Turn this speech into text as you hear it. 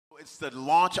It's the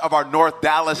launch of our North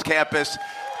Dallas campus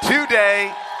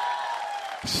today.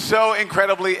 So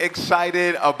incredibly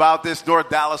excited about this. North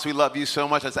Dallas, we love you so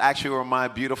much. That's actually where my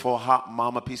beautiful hot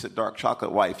mama piece of dark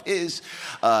chocolate wife is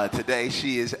today.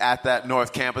 She is at that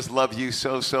North campus. Love you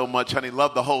so much, honey.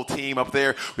 Love the whole team up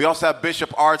there. We also have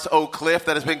Bishop Arts Oak Cliff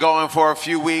that has been going for a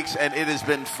few weeks, and it has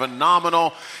been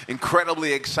phenomenal.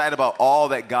 Incredibly excited about all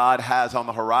that God has on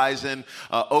the horizon.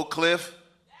 Oak Cliff,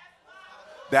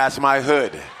 that's my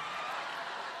hood.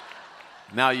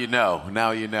 Now you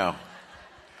know.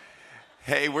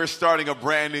 Hey, we're starting a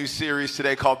brand new series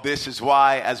today called This Is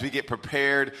Why as we get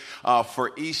prepared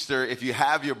for Easter. If you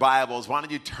have your Bibles, why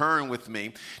don't you turn with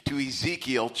me to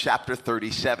Ezekiel chapter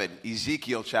 37.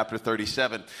 Ezekiel chapter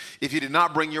 37. If you did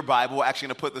not bring your Bible, we're actually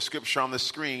going to put the scripture on the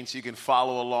screen so you can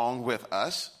follow along with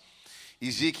us.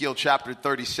 Ezekiel chapter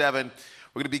 37.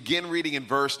 We're going to begin reading in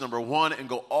verse number 1 and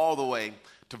go all the way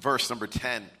to verse number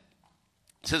 10.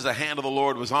 It says, the hand of the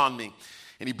Lord was on me,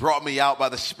 and he brought me out by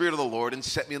the Spirit of the Lord and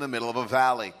set me in the middle of a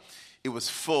valley. It was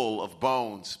full of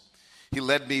bones. He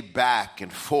led me back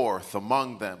and forth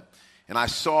among them, and I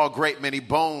saw a great many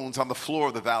bones on the floor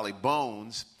of the valley,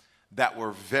 bones that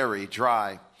were very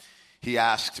dry. He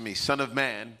asked me, Son of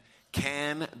man,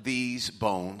 can these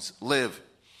bones live?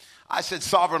 I said,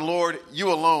 Sovereign Lord,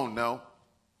 you alone know.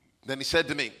 Then he said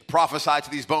to me, prophesy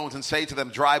to these bones and say to them,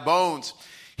 dry bones,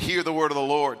 hear the word of the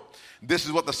Lord. This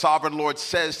is what the sovereign Lord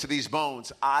says to these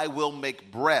bones. I will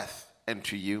make breath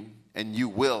into you, and you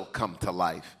will come to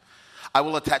life. I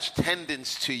will attach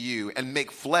tendons to you and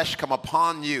make flesh come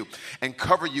upon you and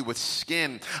cover you with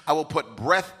skin. I will put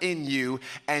breath in you,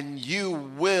 and you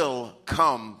will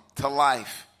come to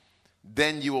life.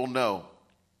 Then you will know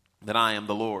that I am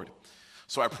the Lord.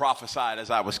 So I prophesied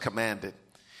as I was commanded.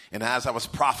 And as I was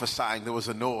prophesying, there was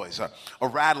a noise, a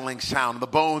rattling sound. The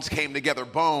bones came together,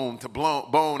 bone to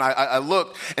bone. I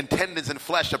looked, and tendons and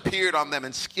flesh appeared on them,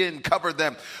 and skin covered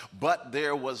them. But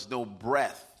there was no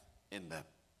breath in them.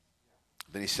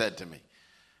 Then he said to me,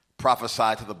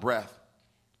 prophesy to the breath.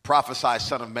 Prophesy,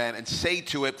 Son of man, and say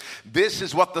to it, this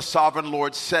is what the sovereign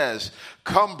Lord says.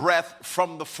 Come, breath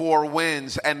from the four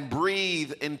winds, and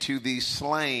breathe into these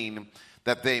slain,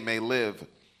 that they may live.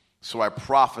 So I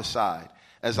prophesied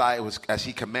as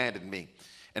he commanded me,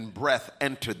 and breath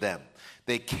entered them.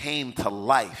 They came to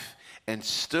life and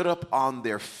stood up on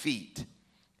their feet,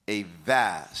 a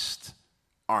vast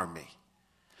army.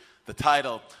 The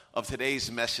title of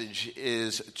today's message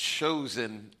is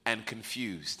Chosen and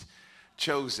Confused.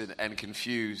 Chosen and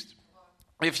Confused.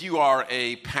 If you are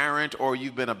a parent or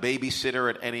you've been a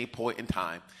babysitter at any point in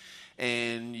time,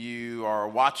 and you are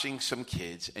watching some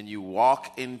kids and you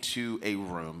walk into a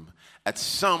room, at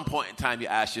some point in time you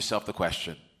ask yourself the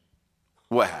question,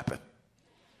 what happened?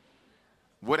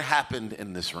 What happened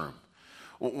in this room?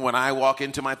 When I walk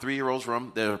into my 3-year-old's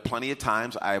room, there are plenty of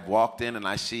times I've walked in and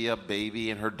I see a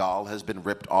baby and her doll has been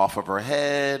ripped off of her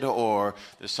head, or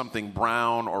there's something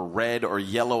brown or red or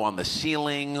yellow on the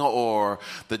ceiling, or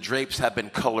the drapes have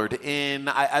been colored in.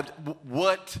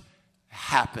 What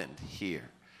happened here?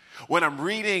 When I'm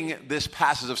reading this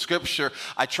passage of Scripture,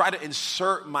 I try to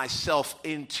insert myself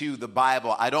into the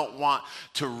Bible. I don't want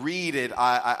to read it.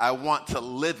 I want to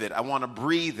live it. I want to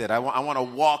breathe it. I want to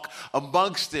walk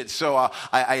amongst it. So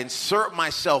I insert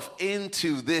myself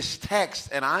into this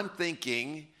text, and I'm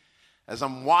thinking, as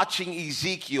I'm watching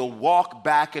Ezekiel walk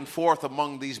back and forth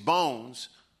among these bones,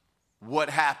 what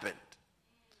happened?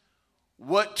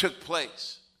 What took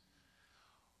place?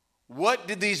 What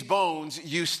did these bones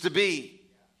used to be?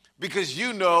 Because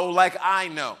you know, like I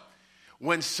know,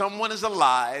 when someone is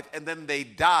alive and then they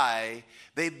die,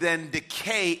 they then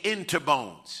decay into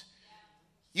bones.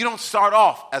 You don't start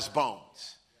off as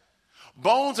bones.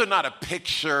 Bones are not a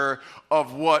picture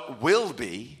of what will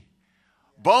be.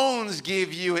 Bones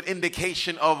give you an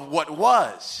indication of what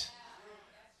was.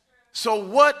 So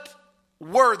what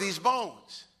were these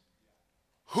bones?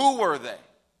 Who were they?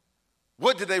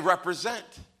 What did they represent?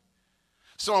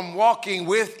 So I'm walking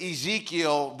with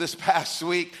Ezekiel this past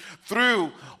week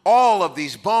through all of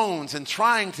these bones and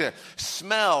trying to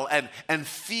smell and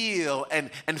feel and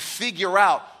figure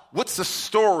out what's the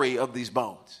story of these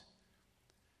bones.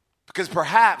 Because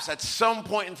perhaps at some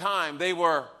point in time they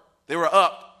were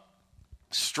up,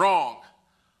 strong,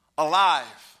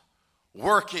 alive,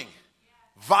 working,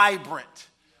 vibrant,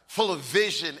 full of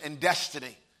vision and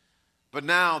destiny. But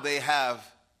now they have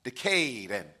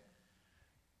decayed and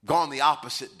gone the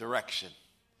opposite direction.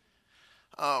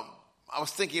 I was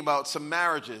thinking about some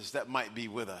marriages that might be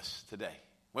with us today,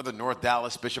 whether North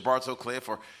Dallas, Bishop Arts Oak Cliff,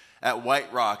 or at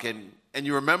White Rock. And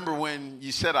you remember when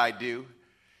you said I do,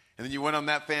 And then you went on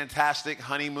that fantastic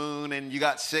honeymoon and you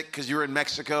got sick because you were in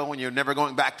Mexico and you're never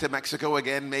going back to Mexico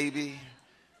again, maybe.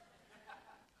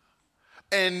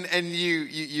 And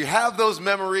you have those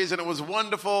memories and it was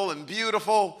wonderful and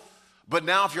beautiful. But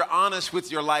now if you're honest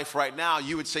with your life right now,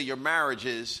 you would say your marriage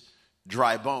is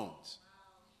dry bones.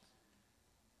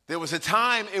 There was a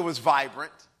time it was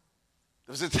vibrant.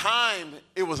 There was a time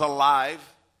it was alive.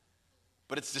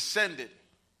 But it's descended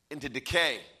into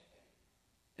decay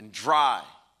and dry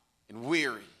and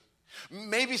weary.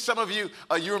 Maybe some of you,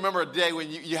 you remember a day when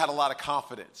you had a lot of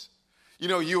confidence. You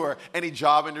know, you were any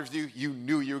job interview, you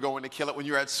knew you were going to kill it. When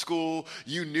you were at school,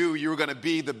 you knew you were going to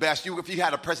be the best. If you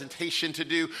had a presentation to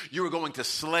do, you were going to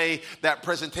slay that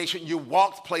presentation. You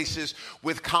walked places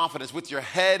with confidence, with your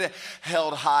head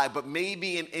held high. But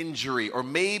maybe an injury or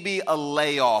maybe a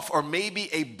layoff or maybe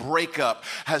a breakup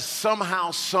has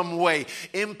somehow, some way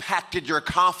impacted your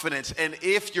confidence. And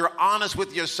if you're honest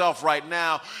with yourself right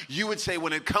now, you would say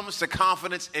when it comes to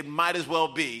confidence, it might as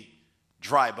well be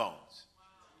dry bones.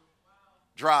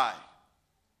 Dry.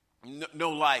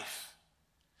 No life.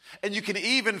 And you can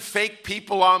even fake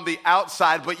people on the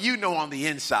outside, but you know on the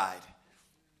inside,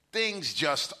 things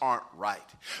just aren't right.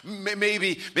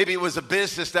 Maybe it was a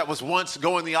business that was once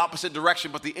going the opposite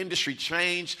direction, but the industry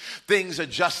changed. Things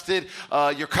adjusted.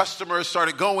 Your customers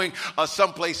started going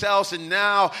someplace else. And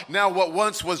now what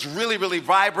once was really, really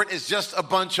vibrant is just a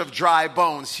bunch of dry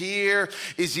bones. Here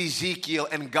is Ezekiel,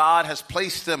 and God has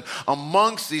placed them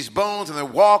amongst these bones, and they're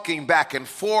walking back and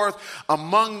forth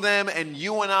among them. And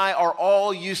you and I are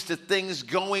all used to things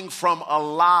going from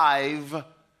alive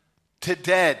to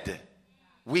dead.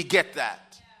 We get that.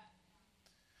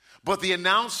 But the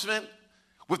announcement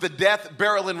with the death,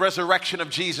 burial, and resurrection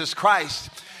of Jesus Christ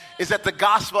is that the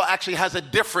gospel actually has a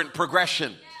different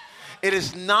progression. It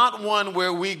is not one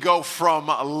where we go from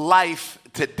life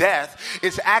to death.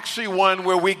 It's actually one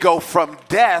where we go from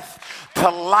death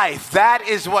to life. That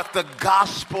is what the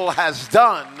gospel has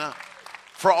done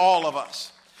for all of us.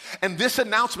 And this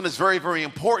announcement is very, very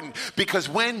important because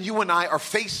when you and I are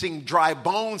facing dry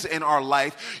bones in our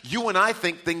life, you and I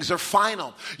think things are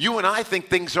final. You and I think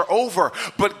things are over.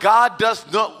 But God does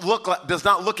not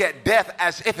look at death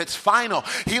as if it's final.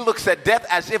 He looks at death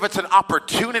as if it's an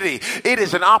opportunity. It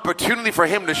is an opportunity for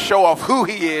him to show off who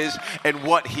he is and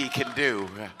what he can do.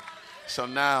 So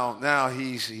now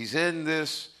he's in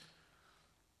this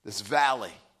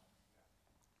valley.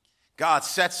 God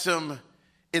sets him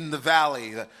in the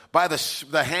valley. By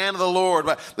the hand of the Lord,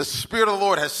 by the Spirit of the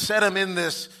Lord has set him in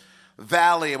this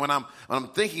valley. And when I'm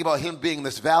thinking about him being in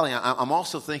this valley, I'm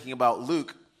also thinking about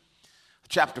Luke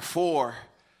chapter 4.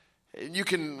 You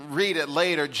can read it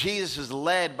later. Jesus is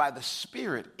led by the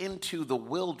Spirit into the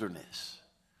wilderness.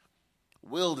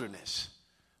 Wilderness,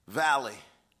 valley.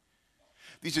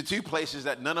 These are two places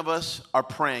that none of us are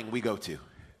praying we go to.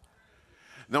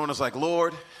 No one is like,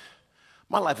 Lord,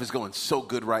 my life is going so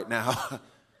good right now.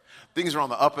 Things are on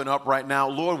the up and up right now.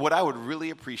 Lord, what I would really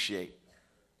appreciate,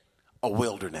 a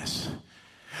wilderness.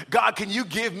 God, can you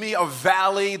give me a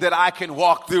valley that I can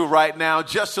walk through right now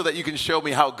just so that you can show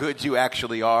me how good you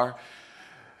actually are?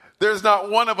 There's not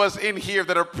one of us in here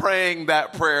that are praying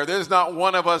that prayer. There's not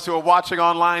one of us who are watching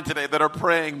online today that are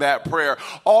praying that prayer.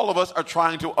 All of us are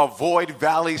trying to avoid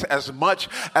valleys as much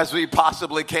as we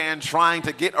possibly can, trying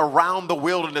to get around the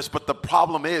wilderness. But the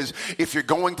problem is, if you're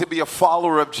going to be a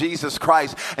follower of Jesus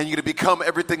Christ and you're going to become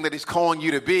everything that he's calling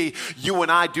you to be, you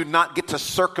and I do not get to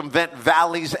circumvent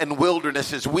valleys and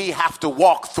wildernesses. We have to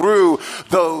walk through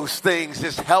those things.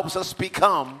 This helps us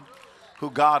become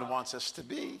who God wants us to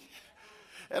be.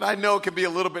 And I know it can be a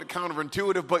little bit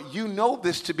counterintuitive, but you know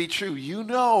this to be true. You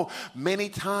know many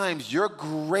times your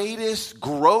greatest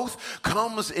growth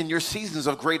comes in your seasons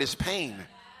of greatest pain.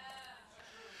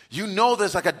 You know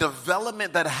there's like a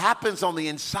development that happens on the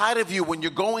inside of you when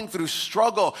you're going through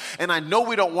struggle. And I know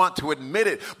we don't want to admit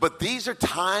it, but these are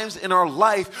times in our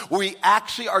life where we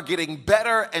actually are getting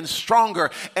better and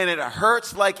stronger. And it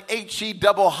hurts like HE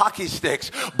double hockey sticks.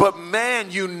 But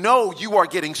man, you know you are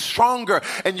getting stronger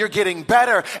and you're getting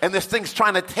better. And this thing's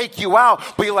trying to take you out.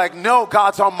 But you're like, no,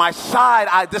 God's on my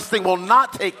side. This thing will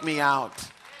not take me out.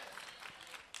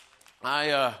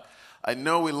 I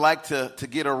know we like to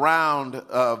get around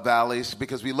valleys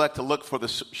because we like to look for the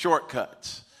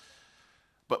shortcuts.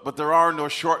 But there are no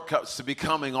shortcuts to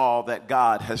becoming all that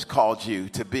God has called you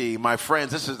to be. My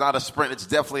friends, this is not a sprint. It's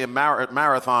definitely a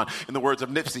marathon. In the words of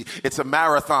Nipsey, it's a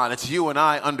marathon. It's you and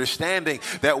I understanding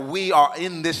that we are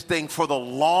in this thing for the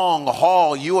long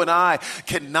haul. You and I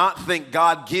cannot think,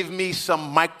 God, give me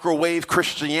some microwave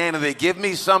Christianity. Give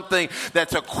me something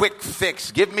that's a quick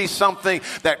fix. Give me something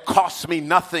that costs me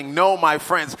nothing. No, my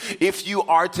friends, if you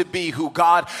are to be who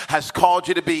God has called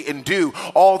you to be and do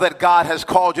all that God has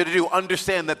called you to do,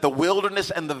 understand that the wilderness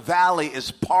and the valley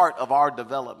is part of our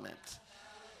development.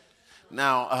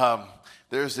 Now,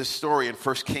 there's this story in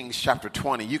 1 Kings chapter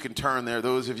 20. You can turn there.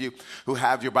 Those of you who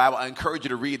have your Bible, I encourage you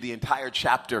to read the entire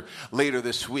chapter later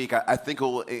this week. I think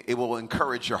it will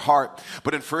encourage your heart.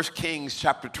 But in 1 Kings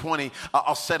chapter 20,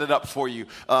 I'll set it up for you.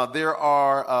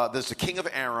 There's the king of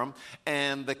Aram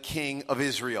and the king of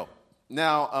Israel.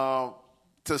 Now,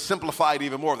 to simplify it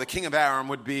even more, the king of Aram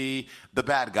would be the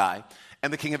bad guy,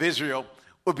 and the king of Israel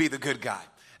would be the good guy.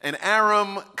 And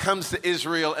Aram comes to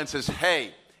Israel and says,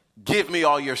 hey, give me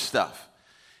all your stuff.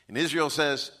 And Israel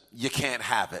says, you can't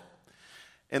have it.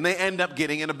 And they end up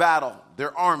getting in a battle.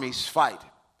 Their armies fight.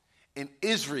 And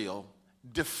Israel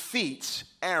defeats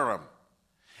Aram.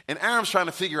 And Aram's trying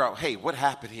to figure out, hey, what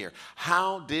happened here?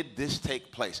 How did this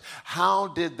take place? How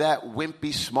did that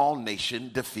wimpy small nation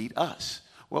defeat us?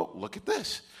 Well, look at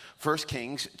this. 1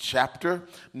 Kings chapter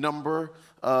number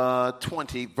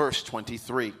 20, verse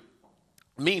 23.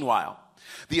 Meanwhile,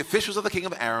 the officials of the king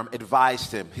of Aram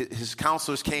advised him. His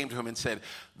counselors came to him and said,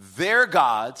 their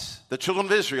gods, the children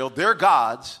of Israel, their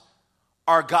gods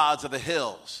are gods of the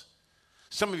hills.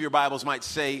 Some of your Bibles might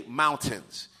say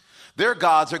mountains. Their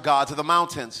gods are gods of the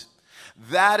mountains.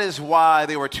 That is why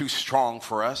they were too strong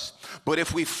for us. But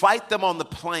if we fight them on the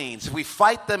plains, if we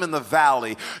fight them in the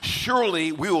valley,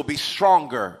 surely we will be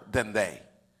stronger than they.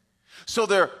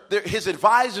 So his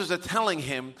advisors are telling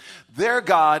him their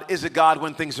God is a God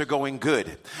when things are going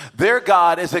good. Their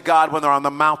God is a God when they're on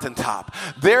the mountaintop.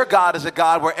 Their God is a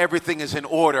God where everything is in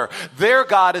order. Their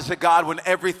God is a God when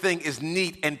everything is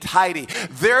neat and tidy.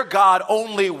 Their God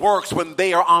only works when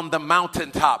they are on the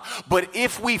mountaintop. But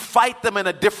if we fight them in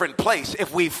a different place,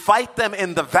 if we fight them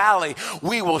in the valley,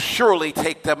 we will surely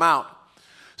take them out.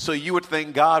 So you would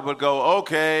think God would go,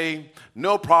 okay,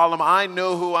 no problem. I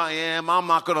know who I am. I'm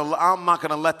not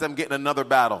gonna let them get in another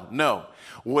battle. No.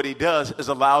 What he does is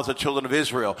allows the children of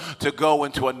Israel to go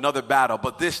into another battle.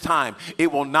 But this time,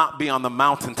 it will not be on the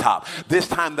mountaintop. This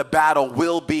time, the battle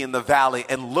will be in the valley.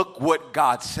 And look what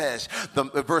God says.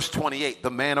 Verse 28, the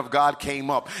man of God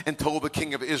came up and told the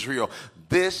king of Israel,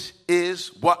 this is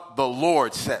what the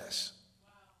Lord says.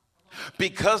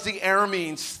 Because the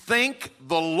Arameans think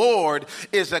the Lord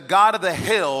is a God of the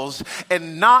hills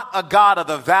and not a God of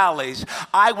the valleys,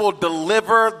 I will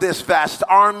deliver this vast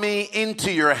army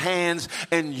into your hands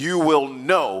and you will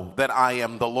know that I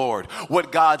am the Lord.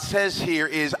 What God says here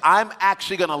is I'm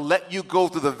actually going to let you go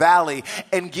through the valley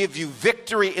and give you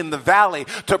victory in the valley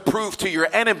to prove to your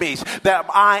enemies that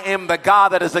I am the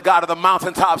God that is the God of the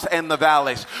mountaintops and the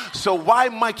valleys. So why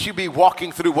might you be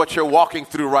walking through what you're walking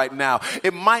through right now?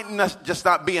 It might just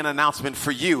not be an announcement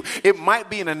for you. It might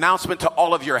be an announcement to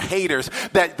all of your haters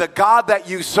that the God that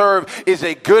you serve is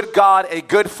a good God, a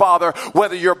good Father.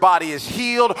 Whether your body is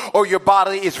healed or your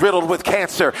body is riddled with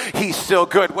cancer, he's still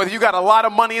good. Whether you got a lot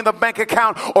of money in the bank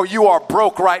account or you are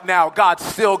broke right now, God's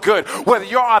still good. Whether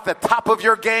you're at the top of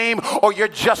your game or you're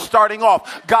just starting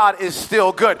off, God is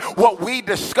still good. What we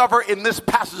discover in this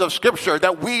passage of scripture,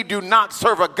 that we do not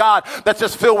serve a God that's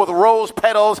just filled with rose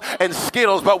petals and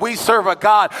Skittles, but we serve a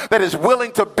God that is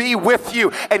willing to be with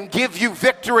you and give you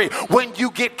victory when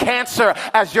you get cancer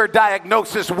as your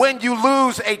diagnosis, when you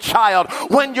lose a child,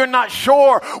 when you're not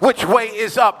sure which way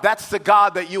is up. That's the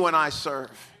God that you and I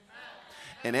serve.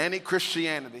 And any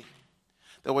Christianity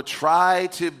that would try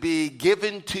to be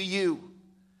given to you,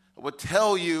 would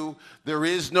tell you there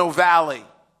is no valley,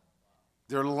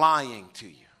 they're lying to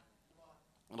you.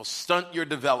 It'll stunt your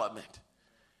development.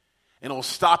 And it'll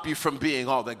stop you from being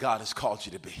all that God has called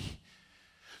you to be.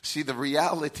 See, the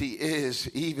reality is,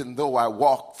 even though I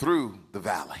walk through the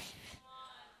valley.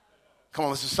 Come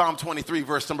on, this is Psalm 23,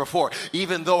 verse number 4.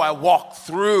 Even though I walk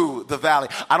through the valley,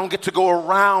 I don't get to go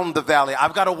around the valley.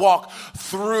 I've got to walk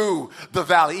through the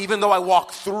valley. Even though I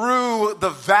walk through the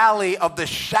valley of the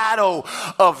shadow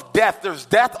of death, there's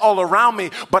death all around me,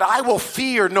 but I will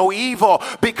fear no evil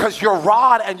because your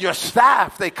rod and your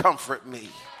staff, they comfort me.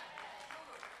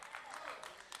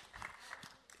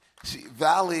 See,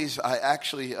 valleys, I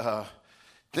actually,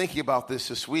 thinking about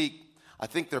this week, I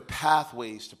think they're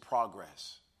pathways to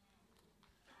progress.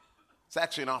 It's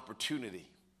actually an opportunity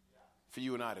for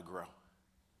you and I to grow.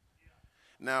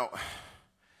 Now,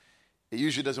 It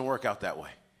usually doesn't work out that way.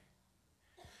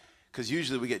 Because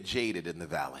usually we get jaded in the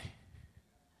valley.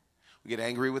 We get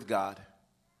angry with God.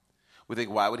 We think,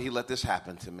 why would he let this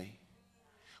happen to me?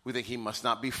 We think he must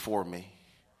not be for me.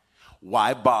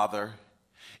 Why bother?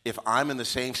 If I'm in the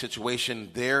same situation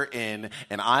they're in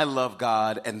and I love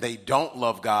God and they don't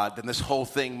love God, then this whole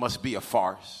thing must be a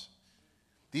farce.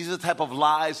 These are the type of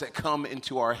lies that come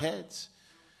into our heads.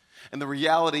 And the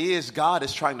reality is God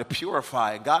is trying to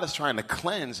purify, and God is trying to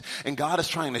cleanse, and God is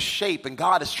trying to shape, and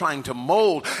God is trying to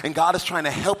mold, and God is trying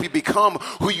to help you become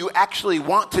who you actually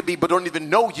want to be but don't even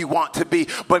know you want to be.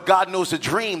 But God knows the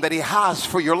dream that he has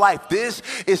for your life. This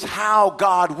is how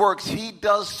God works. He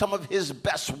does some of his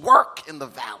best work in the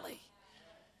valley,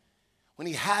 when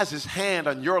he has his hand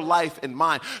on your life and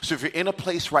mine. So if you're in a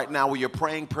place right now where you're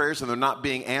praying prayers and they're not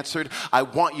being answered, I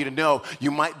want you to know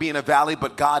you might be in a valley,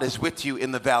 but God is with you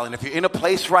in the valley. And if you're in a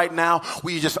place right now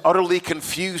where you're just utterly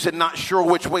confused and not sure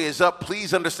which way is up,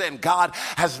 please understand God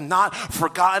has not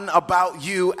forgotten about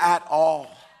you at all.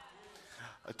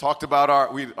 I talked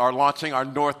about we are launching our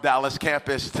North Dallas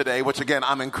campus today, which again,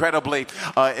 I'm incredibly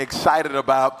excited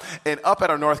about. And up at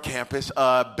our North campus,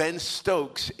 Ben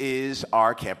Stokes is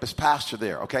our campus pastor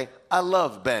there, okay? I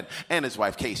love Ben and his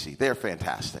wife, Casey. They're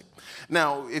fantastic.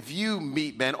 Now, if you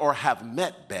meet Ben or have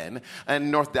met Ben, and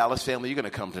North Dallas family, you're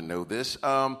going to come to know this.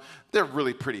 They're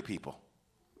really pretty people.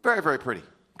 Very, very pretty,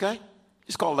 okay?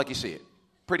 Just call it like you see it.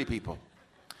 Pretty people.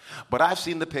 But I've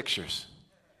seen the pictures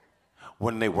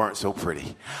when they weren't so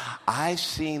pretty. I've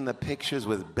seen the pictures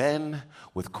with Ben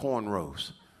with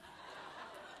cornrows.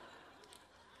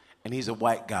 And he's a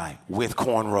white guy with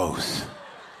cornrows.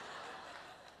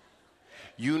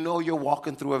 You know you're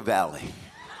walking through a valley.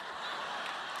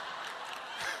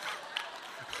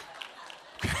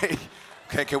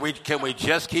 Okay, can we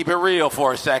just keep it real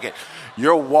for a second?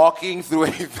 You're walking through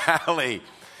a valley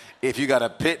if you got a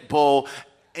pit bull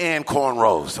and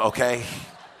cornrows, okay?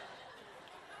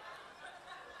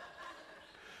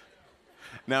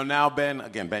 Now,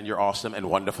 Ben, you're awesome and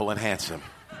wonderful and handsome,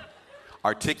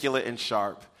 articulate and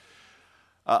sharp.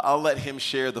 I'll let him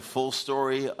share the full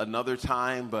story another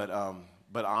time, but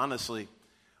honestly,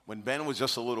 when Ben was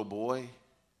just a little boy,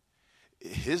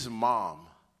 his mom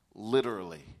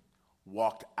literally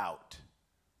walked out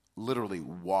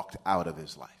of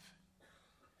his life.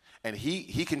 And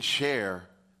he can share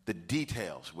the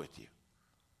details with you.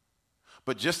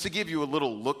 But just to give you a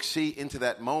little look-see into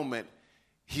that moment,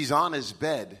 he's on his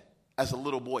bed as a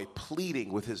little boy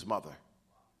pleading with his mother.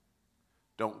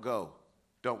 Don't go,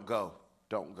 don't go,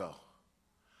 don't go.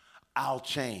 I'll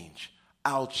change.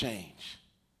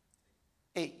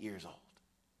 8 years old.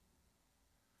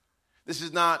 This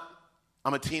is not,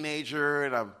 I'm a teenager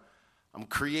and I'm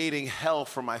creating hell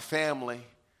for my family.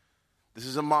 This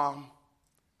is a mom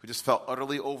who just felt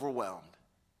utterly overwhelmed.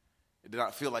 It did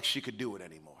not feel like she could do it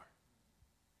anymore.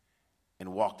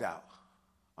 And walked out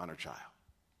on her child.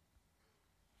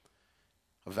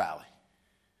 A valley.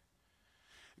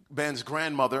 Ben's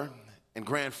grandmother and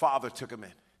grandfather took him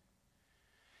in.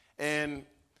 And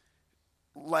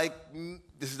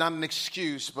this is not an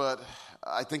excuse, but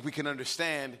I think we can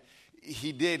understand,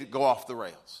 he did go off the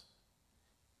rails.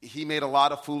 He made a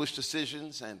lot of foolish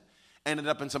decisions and ended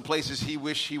up in some places he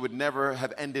wished he would never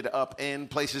have ended up in,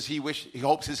 places he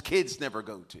hopes his kids never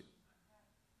go to.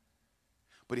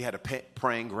 But he had a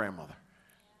praying grandmother.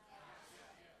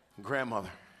 Grandmother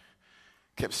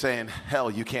kept saying, hell,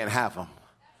 you can't have him.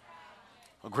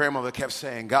 A grandmother kept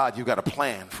saying, God, you got a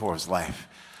plan for his life.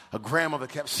 A grandmother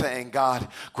kept saying, God,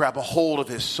 grab a hold of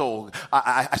his soul.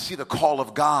 I see the call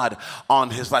of God on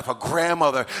his life. A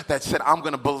grandmother that said, I'm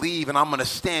going to believe and I'm going to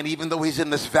stand. Even though he's in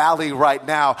this valley right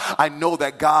now, I know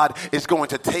that God is going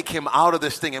to take him out of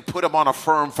this thing and put him on a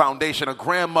firm foundation. A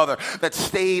grandmother that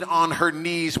stayed on her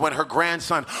knees when her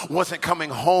grandson wasn't coming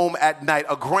home at night.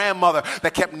 A grandmother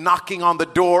that kept knocking on the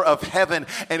door of heaven.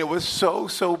 And it was so,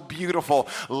 so beautiful.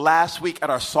 Last week at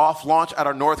our soft launch at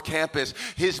our North Campus,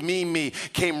 his Mimi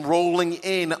came rolling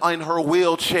in her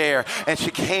wheelchair, and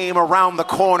she came around the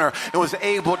corner and was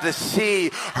able to see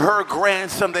her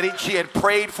grandson that she had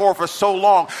prayed for so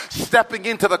long stepping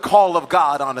into the call of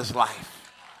God on his life.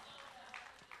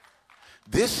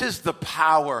 This is the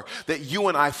power that you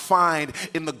and I find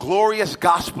in the glorious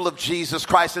gospel of Jesus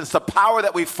Christ. And it's the power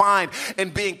that we find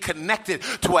in being connected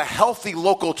to a healthy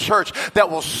local church that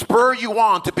will spur you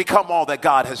on to become all that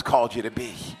God has called you to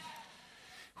be.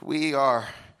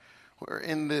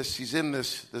 He's in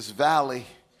this valley,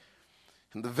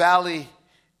 and the valley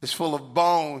is full of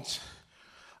bones.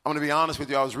 I'm going to be honest with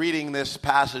you. I was reading this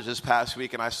passage this past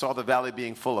week, and I saw the valley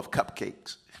being full of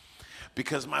cupcakes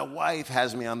because my wife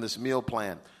has me on this meal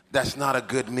plan. That's not a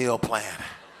good meal plan.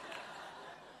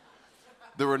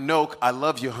 I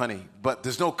love you, honey, but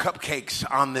there's no cupcakes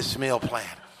on this meal plan.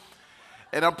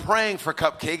 And I'm praying for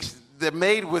cupcakes. They're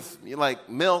made with like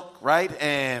milk, right?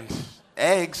 And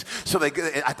eggs. So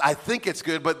I think it's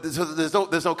good, but there's no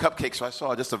cupcakes. So I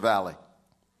saw just a valley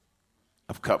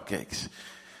of cupcakes.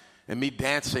 And me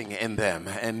dancing in them.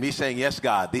 And me saying, yes,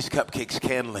 God, these cupcakes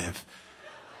can live.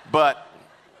 But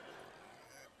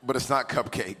it's not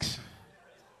cupcakes.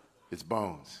 It's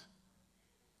bones.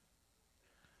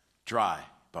 Dry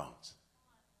bones.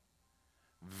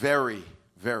 Very,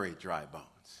 very dry bones.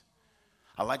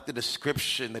 I like the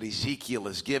description that Ezekiel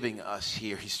is giving us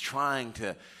here. He's trying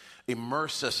to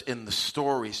immerse us in the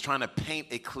story. He's trying to paint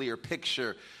a clear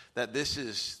picture that this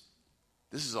is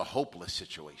a hopeless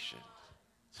situation.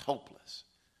 It's hopeless.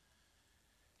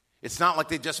 It's not like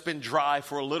they've just been dry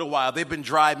for a little while. They've been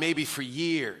dry maybe for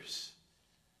years.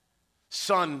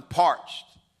 Sun parched,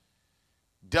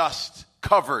 dust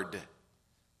covered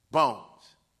bones.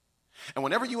 And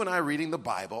whenever you and I are reading the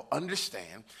Bible,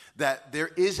 understand that there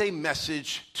is a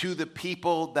message to the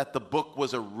people that the book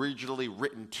was originally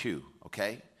written to,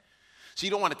 okay? So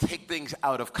you don't want to take things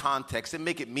out of context and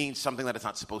make it mean something that it's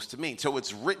not supposed to mean. So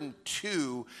it's written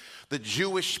to the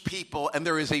Jewish people, and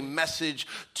there is a message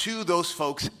to those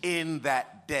folks in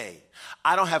that day.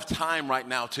 I don't have time right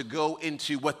now to go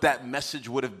into what that message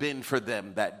would have been for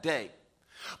them that day.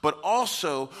 But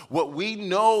also, what we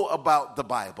know about the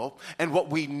Bible and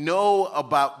what we know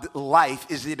about life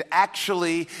is it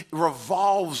actually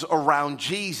revolves around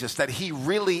Jesus, that he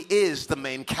really is the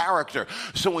main character.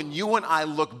 So when you and I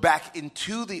look back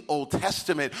into the Old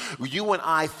Testament, you and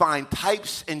I find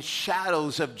types and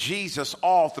shadows of Jesus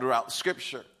all throughout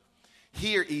Scripture.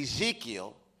 Here,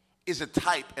 Ezekiel is a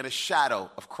type and a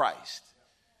shadow of Christ.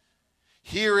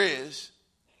 Here is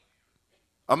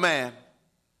a man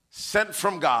sent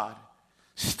from God,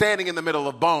 standing in the middle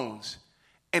of bones,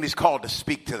 and he's called to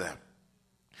speak to them.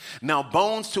 Now,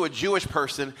 bones to a Jewish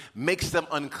person makes them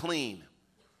unclean.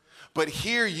 But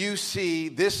here you see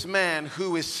this man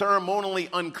who is ceremonially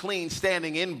unclean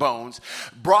standing in bones,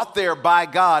 brought there by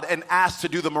God and asked to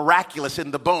do the miraculous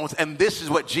in the bones. And this is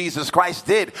what Jesus Christ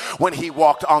did when he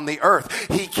walked on the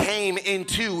earth. He came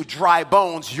into dry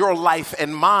bones, your life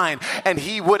and mine, and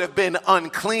he would have been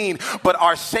unclean. But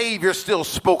our Savior still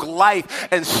spoke life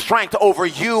and strength over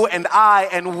you and I,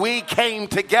 and we came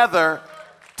together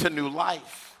to new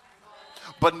life.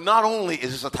 But not only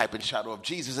is this a type and shadow of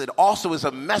Jesus, it also is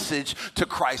a message to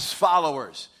Christ's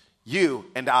followers, you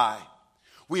and I.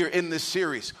 We are in this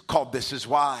series called This Is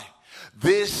Why.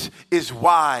 This is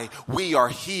why we are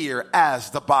here as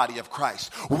the body of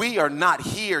Christ. We are not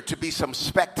here to be some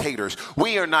spectators.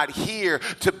 We are not here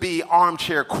to be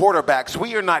armchair quarterbacks.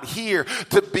 We are not here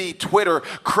to be Twitter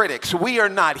critics. We are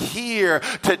not here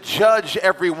to judge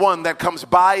everyone that comes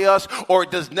by us or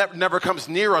never comes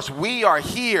near us. We are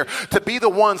here to be the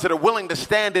ones that are willing to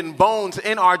stand in bones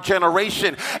in our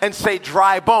generation and say,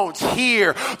 dry bones,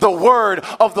 hear the word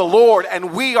of the Lord.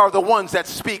 And we are the ones that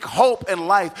speak hope and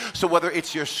life. So whether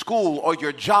it's your school or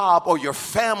your job or your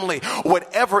family,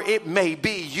 whatever it may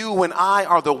be, you and I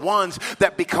are the ones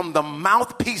that become the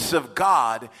mouthpiece of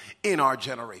God in our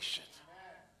generation.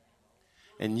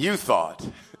 And you thought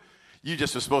you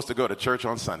just were supposed to go to church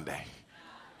on Sunday.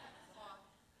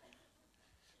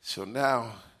 So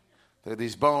now there are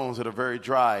these bones that are very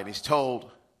dry, and he's told,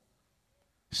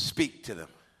 speak to them.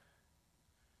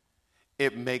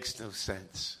 It makes no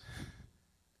sense.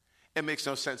 It makes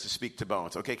no sense to speak to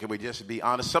bones. Okay, can we just be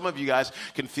honest? Some of you guys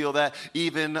can feel that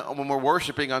even when we're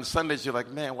worshiping on Sundays. You're like,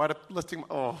 man, why lifting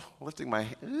my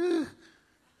hand?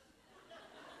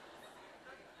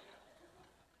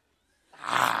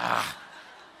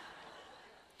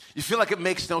 You feel like it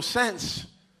makes no sense.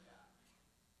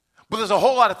 But there's a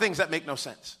whole lot of things that make no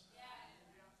sense.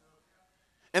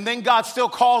 And then God still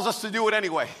calls us to do it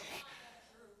anyway.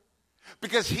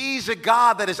 Because he's a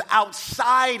God that is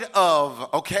outside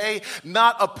of, okay,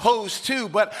 not opposed to,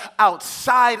 but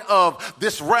outside of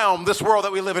this realm, this world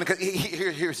that we live in.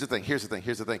 Here's the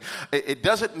thing. It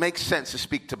doesn't make sense to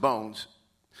speak to bones,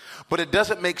 but it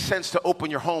doesn't make sense to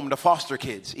open your home to foster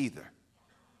kids either.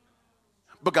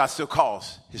 But God still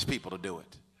calls his people to do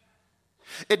it.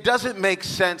 It doesn't make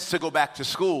sense to go back to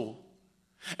school,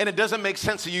 and it doesn't make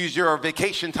sense to use your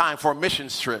vacation time for a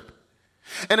missions trip.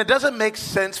 And it doesn't make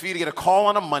sense for you to get a call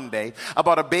on a Monday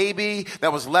about a baby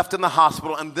that was left in the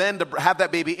hospital and then to have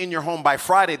that baby in your home by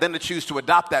Friday, then to choose to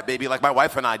adopt that baby like my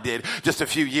wife and I did just a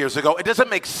few years ago. It doesn't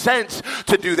make sense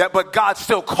to do that, but God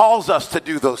still calls us to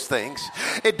do those things.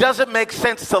 It doesn't make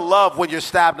sense to love when you're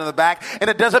stabbed in the back, and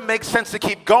it doesn't make sense to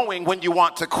keep going when you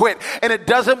want to quit. And it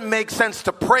doesn't make sense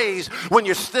to praise when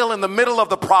you're still in the middle of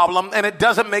the problem, and it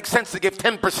doesn't make sense to give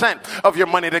 10% of your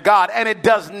money to God. And it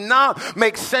does not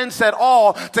make sense at all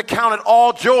to count it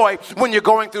all joy when you're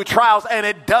going through trials, and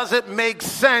it doesn't make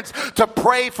sense to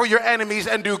pray for your enemies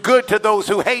and do good to those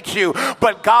who hate you.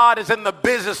 But God is in the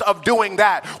business of doing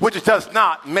that, which does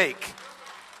not make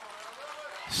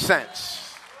sense.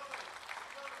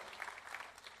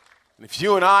 And if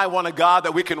you and I want a God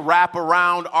that we can wrap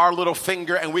around our little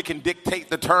finger and we can dictate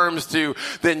the terms to,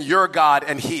 then you're God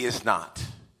and he is not.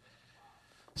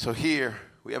 So here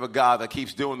we have a God that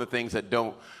keeps doing the things that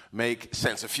don't make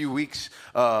sense. A few weeks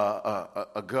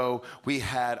ago, we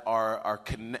had our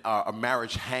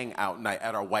marriage hangout night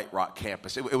at our White Rock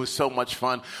campus. It was so much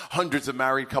fun. Hundreds of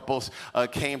married couples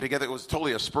came together. It was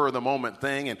totally a spur-of-the-moment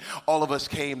thing, and all of us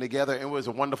came together. It was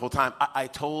a wonderful time. I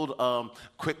told,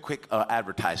 quick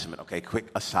advertisement, okay, quick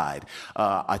aside.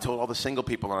 I told all the single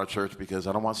people in our church, because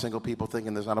I don't want single people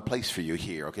thinking there's not a place for you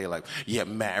here, okay? Like, yeah,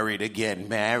 married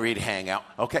hangout.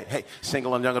 Okay, hey,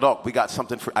 single and young adult, we got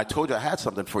something for, I told you I had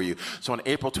something for you. So on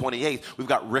April 28th, we've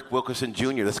got Rick Wilkerson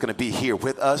Jr. that's going to be here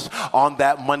with us on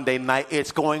that Monday night.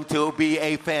 It's going to be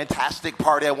a fantastic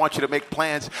party. I want you to make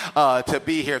plans to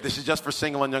be here. This is just for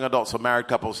single and young adults. So married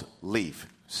couples, leave.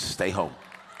 Stay home.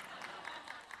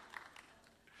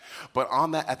 But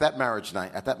at that marriage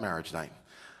night,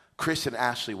 Chris and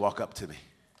Ashley walk up to me.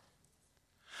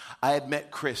 I had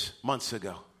met Chris months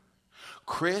ago.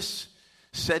 Chris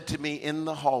said to me in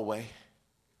the hallway,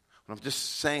 I'm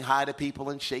just saying hi to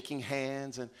people and shaking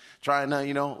hands and trying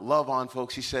to, love on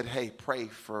folks. He said, hey, pray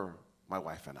for my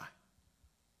wife and I.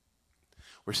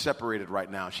 We're separated right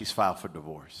now. She's filed for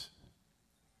divorce.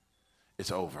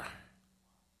 It's over.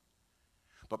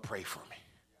 But pray for me.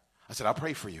 I said, I'll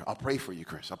pray for you. I'll pray for you,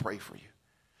 Chris. I'll pray for you.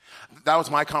 That was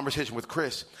my conversation with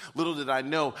Chris. Little did I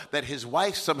know that his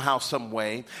wife somehow, some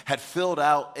way, had filled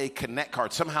out a Connect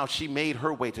card. Somehow she made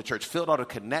her way to church, filled out a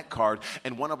Connect card,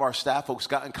 and one of our staff folks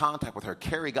got in contact with her.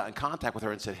 Carrie got in contact with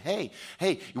her and said, hey,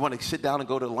 you want to sit down and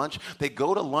go to lunch? They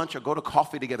go to lunch or go to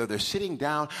coffee together. They're sitting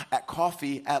down at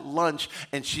coffee at lunch,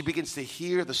 and she begins to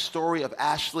hear the story of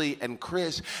Ashley and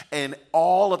Chris, and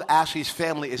all of Ashley's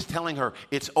family is telling her,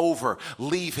 it's over,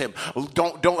 leave him,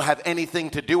 don't have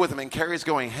anything to do with him. And Carrie's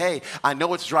going, hey, I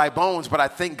know it's dry bones, but I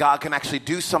think God can actually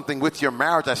do something with your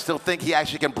marriage. I still think he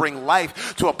actually can bring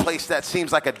life to a place that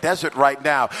seems like a desert right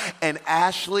now. And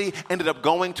Ashley ended up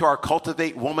going to our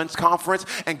Cultivate Women's Conference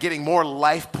and getting more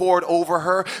life poured over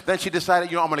her. Then she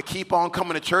decided, I'm going to keep on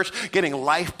coming to church, getting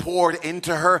life poured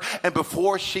into her. And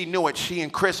before she knew it, she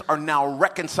and Chris are now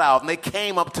reconciled. And they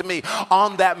came up to me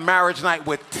on that marriage night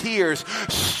with tears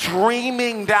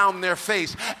streaming down their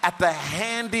face at the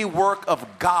handiwork of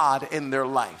God in their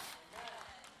life.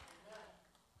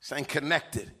 Saying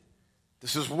connected.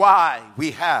 This is why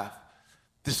we have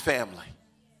this family,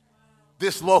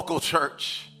 this local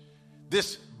church,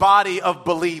 this body of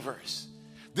believers,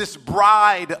 this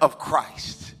bride of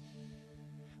Christ,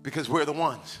 because we're the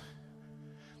ones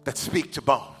that speak to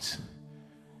bones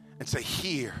and say,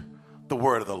 hear the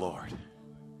word of the Lord.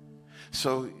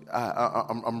 So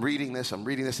I'm reading this, and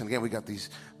again, we got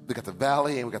the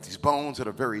valley, and we got these bones that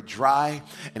are very dry,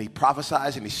 and he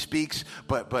prophesies and he speaks,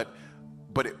 but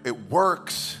it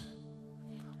works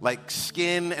like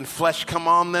skin and flesh come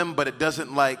on them, but it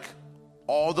doesn't like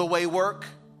all the way work.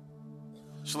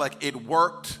 So like it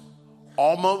worked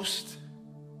almost.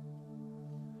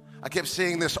 I kept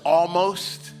seeing this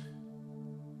almost.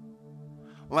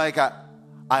 Like I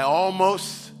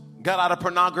almost got out of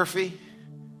pornography.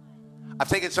 I've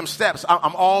taken some steps.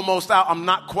 I'm almost out. I'm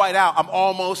not quite out. I'm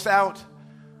almost out.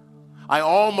 I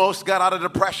almost got out of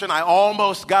depression. I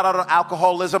almost got out of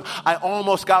alcoholism. I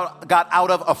almost got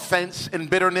out of offense and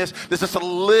bitterness. There's just a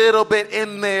little bit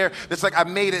in there that's like I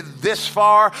made it this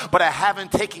far, but I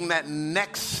haven't taken that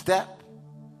next step.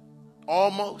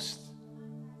 Almost.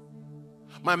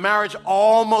 My marriage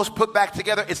almost put back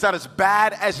together. It's not as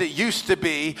bad as it used to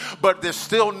be, but there's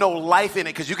still no life in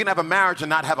it, because you can have a marriage and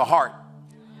not have a heart.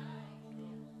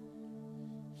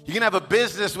 You can have a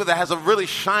business that has a really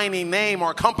shiny name,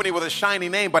 or a company with a shiny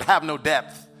name, but have no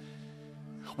depth.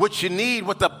 what you need,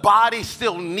 what the body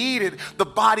still needed. The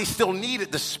body still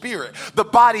needed the spirit. The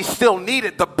body still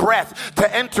needed the breath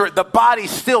to enter it. The body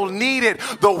still needed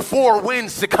the four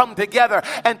winds to come together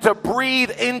and to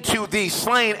breathe into these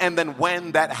slain. And then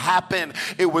when that happened,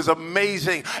 it was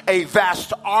amazing. A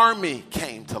vast army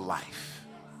came to life.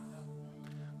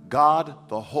 God,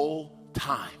 the whole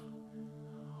time,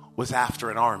 was after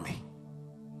an army.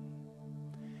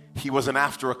 He wasn't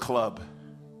after a club.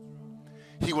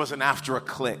 He wasn't after a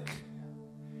clique.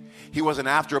 He wasn't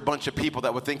after a bunch of people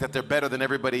that would think that they're better than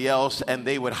everybody else and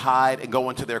they would hide and go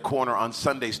into their corner on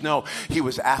Sundays. No, he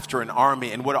was after an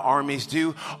army. And what do armies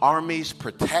do? Armies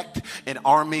protect and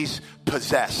armies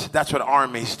possess. That's what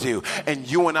armies do. And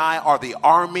you and I are the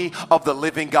army of the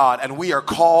living God. And we are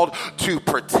called to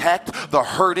protect the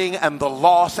hurting and the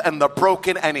lost and the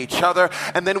broken and each other.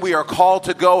 And then we are called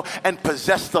to go and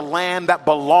possess the land that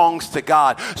belongs to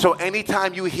God. So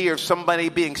anytime you hear somebody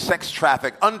being sex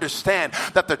trafficked, understand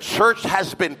that the church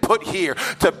has been put here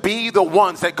to be the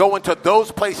ones that go into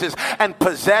those places and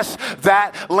possess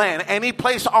that land. Any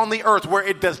place on the earth where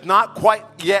it does not quite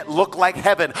yet look like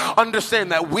heaven,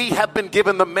 understand that we have been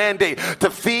given the mandate to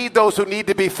feed those who need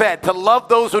to be fed, to love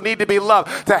those who need to be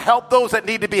loved, to help those that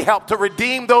need to be helped, to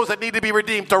redeem those that need to be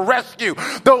redeemed, to rescue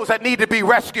those that need to be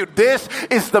rescued. This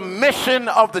is the mission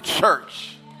of the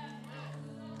church.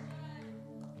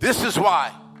 This is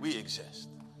why we exist.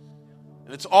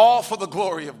 And it's all for the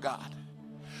glory of God.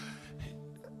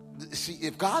 See,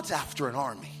 if God's after an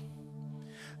army,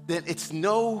 then it's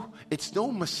no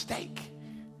mistake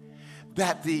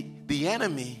that the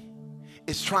enemy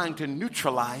is trying to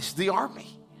neutralize the army.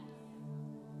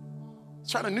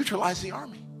 It's trying to neutralize the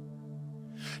army.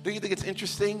 Don't you think it's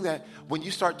interesting that when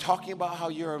you start talking about how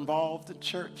you're involved in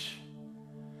church,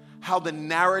 how the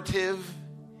narrative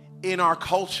in our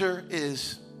culture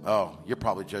is, oh, you're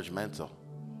probably judgmental.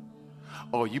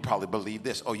 Oh, you probably believe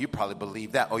this. Oh, you probably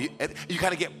believe that. Oh, you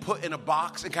kind of get put in a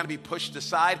box and kind of be pushed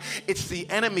aside. It's the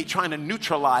enemy trying to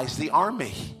neutralize the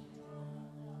army.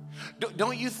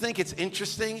 Don't you think it's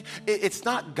interesting? It's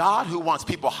not God who wants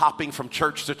people hopping from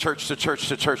church to church to church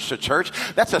to church to church.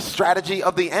 That's a strategy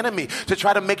of the enemy to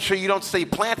try to make sure you don't stay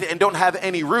planted and don't have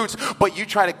any roots. But you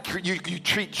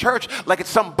treat church like it's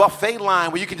some buffet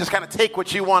line where you can just kind of take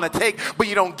what you want to take, but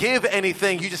you don't give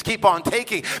anything. You just keep on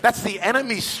taking. That's the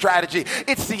enemy's strategy.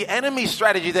 It's the enemy's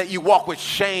strategy that you walk with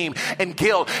shame and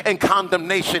guilt and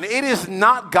condemnation. It is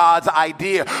not God's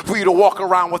idea for you to walk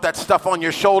around with that stuff on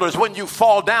your shoulders. When you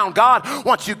fall down, God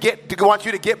wants you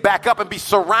to get back up and be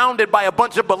surrounded by a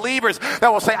bunch of believers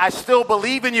that will say, I still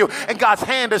believe in you, and God's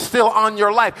hand is still on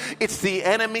your life. It's the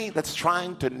enemy that's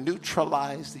trying to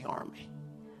neutralize the army.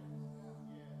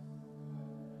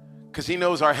 Because he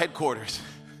knows our headquarters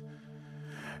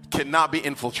cannot be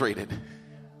infiltrated.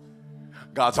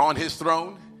 God's on his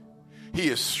throne. He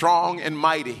is strong and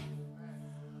mighty.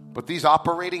 But these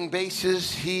operating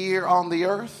bases here on the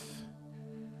earth,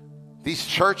 these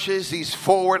churches, these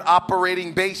forward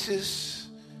operating bases,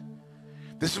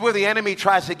 this is where the enemy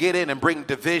tries to get in and bring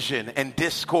division and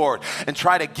discord and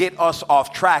try to get us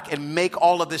off track and make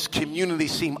all of this community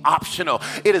seem optional.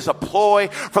 It is a ploy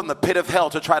from the pit of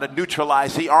hell to try to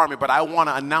neutralize the army. But I want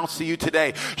to announce to you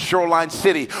today, Shoreline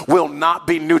City will not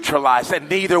be neutralized, and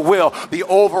neither will the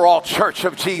overall church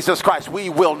of Jesus Christ. We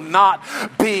will not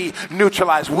be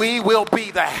neutralized. We will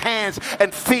be the hands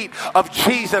and feet of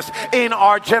Jesus in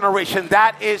our generation.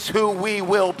 That is who we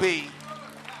will be.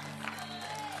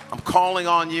 I'm calling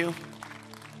on you.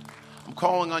 I'm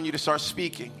calling on you to start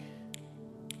speaking.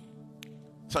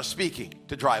 Start speaking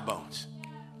to dry bones.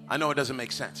 I know it doesn't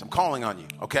make sense. I'm calling on you,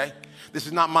 okay? This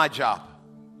is not my job.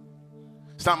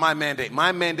 It's not my mandate.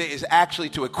 My mandate is actually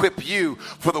to equip you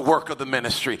for the work of the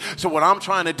ministry. So what I'm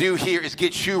trying to do here is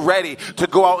get you ready to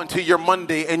go out into your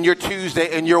Monday and your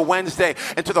Tuesday and your Wednesday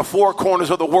and to the four corners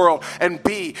of the world and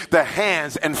be the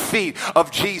hands and feet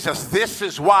of Jesus. This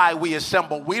is why we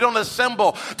assemble. We don't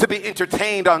assemble to be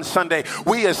entertained on Sunday.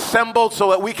 We assemble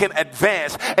so that we can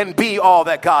advance and be all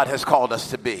that God has called us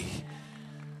to be.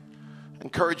 I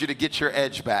encourage you to get your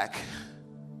edge back.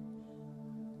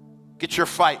 Get your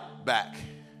fight back.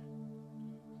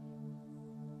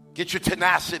 Get your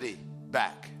tenacity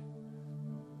back.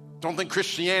 Don't think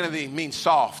Christianity means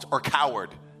soft or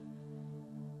coward.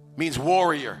 It means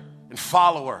warrior and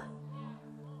follower.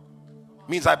 It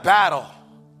means I battle.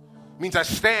 It means I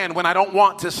stand when I don't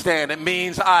want to stand. It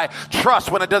means I trust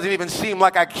when it doesn't even seem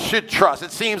like I should trust.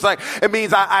 It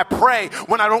means I pray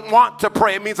when I don't want to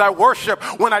pray. It means I worship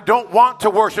when I don't want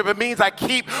to worship. It means I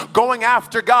keep going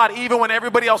after God even when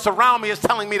everybody else around me is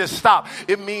telling me to stop.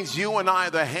 It means you and I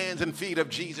are the hands and feet of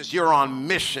Jesus. You're on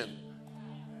mission.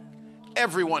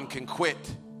 Everyone can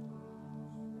quit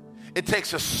It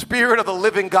takes a Spirit of the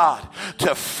living God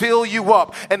to fill you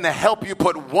up and to help you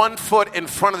put one foot in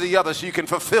front of the other so you can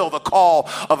fulfill the call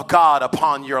of God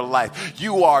upon your life.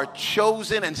 You are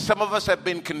chosen, and some of us have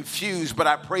been confused, but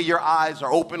I pray your eyes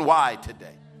are open wide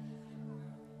today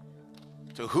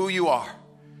to who you are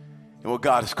and what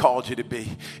God has called you to be.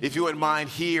 If you wouldn't mind,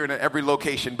 here and at every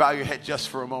location, bow your head just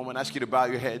for a moment. I ask you to bow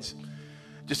your heads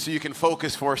just so you can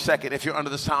focus for a second. If you're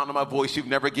under the sound of my voice, you've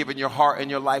never given your heart and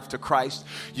your life to Christ.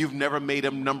 You've never made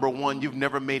him number one. You've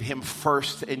never made him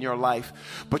first in your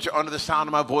life. But you're under the sound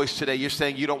of my voice today. You're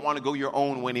saying you don't want to go your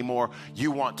own way anymore.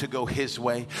 You want to go his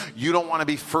way. You don't want to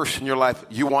be first in your life.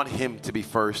 You want him to be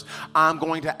first. I'm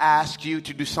going to ask you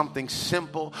to do something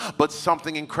simple, but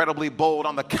something incredibly bold.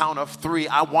 On the count of 3,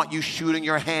 I want you shooting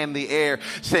your hand in the air,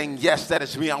 saying, yes, that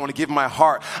is me. I want to give my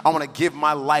heart. I want to give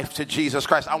my life to Jesus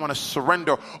Christ. I want to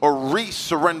surrender or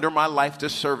re-surrender my life to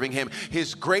serving him.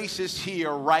 His grace is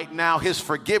here right now. His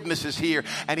forgiveness is here,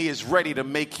 and he is ready to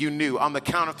make you new. On the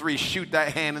count of 3, shoot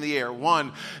that hand in the air.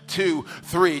 1, 2,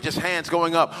 3. Just hands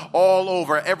going up all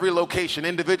over every location.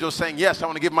 Individuals saying, yes, I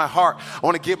want to give my heart. I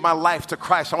want to give my life to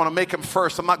Christ. I want to make him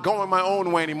first. I'm not going my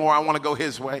own way anymore. I want to go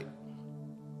his way.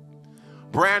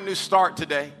 Brand new start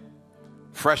today.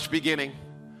 Fresh beginning.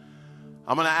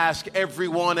 I'm going to ask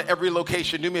everyone at every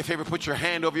location, do me a favor, put your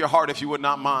hand over your heart if you would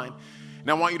not mind. And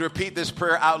I want you to repeat this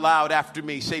prayer out loud after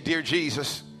me. Say, dear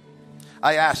Jesus,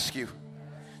 I ask you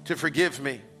to forgive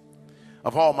me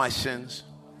of all my sins.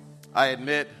 I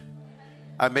admit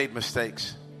I made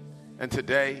mistakes. And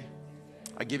today,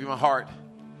 I give you my heart.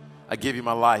 I give you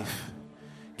my life.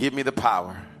 Give me the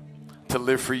power to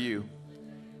live for you.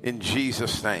 In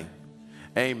Jesus' name,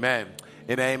 amen.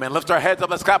 And amen. Lift our heads up.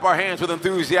 Let's clap our hands with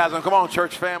enthusiasm. Come on,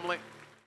 church family.